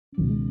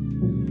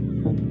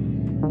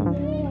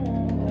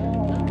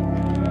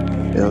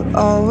You'll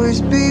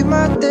always be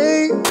my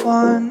day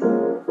one.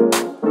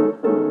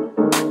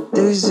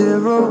 Day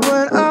zero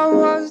when I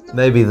was.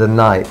 Maybe the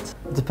night.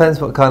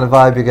 Depends what kind of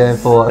vibe you're going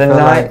for.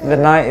 The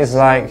night is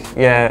like,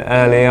 yeah,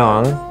 early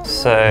on,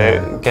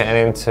 so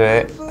getting into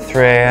it,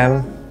 3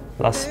 AM,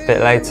 that's a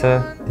bit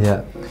later.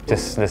 Yeah.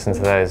 Just listen to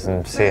those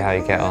and see how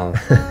you get on.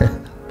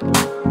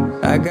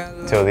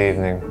 Till the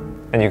evening.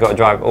 And you've got to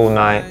drive all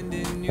night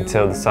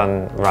until the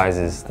sun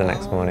rises the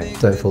next morning.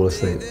 Don't fall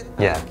asleep.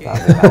 Yeah, that'd be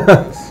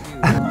that.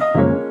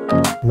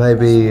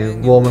 Maybe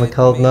warm on a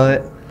cold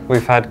night.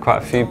 We've had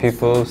quite a few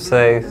people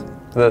say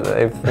that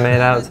they've made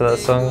out to that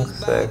song,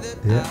 so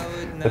yeah.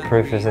 The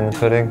proof is in the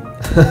pudding.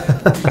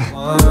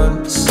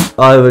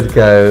 I would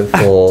go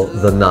for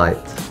the night.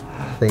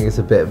 I think it's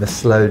a bit of a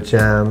slow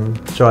jam.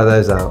 Try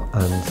those out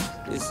and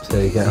see how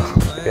you get on.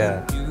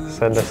 Yeah,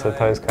 send us a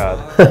postcard.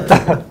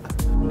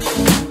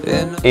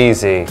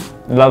 Easy.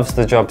 Loves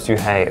the jobs you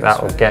hate.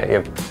 That will get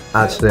you.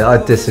 Actually, I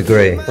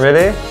disagree.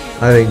 Really?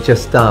 I think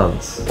Just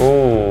Dance.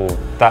 Ooh,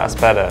 that's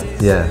better.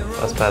 Yeah.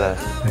 That's better.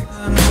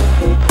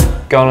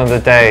 Gone are the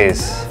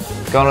days.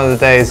 Gone are the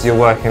days you're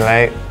working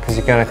late because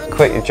you're going to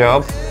quit your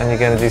job and you're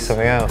going to do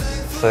something else.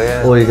 So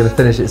yeah. Or you're going to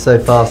finish it so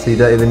fast so you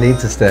don't even need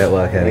to stay at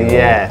work anymore.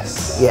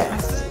 Yes.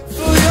 Yes.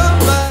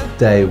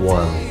 Day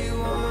one,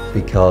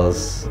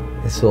 because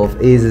it sort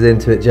of eases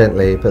into it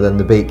gently, but then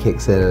the beat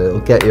kicks in and it'll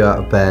get you out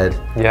of bed.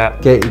 Yeah.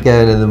 Get you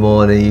going in the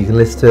morning. You can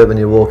listen to it when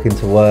you're walking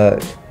to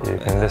work. You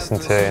can listen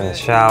to it in the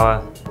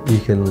shower. You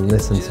can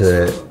listen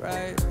to it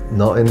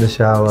not in the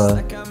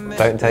shower.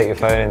 Don't take your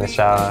phone in the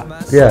shower.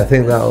 Yeah, I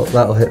think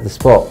that'll hit the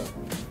spot.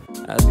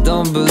 I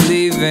don't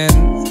believe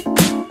in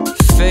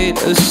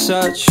fate as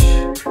such,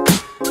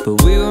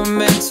 but we were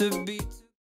meant to be.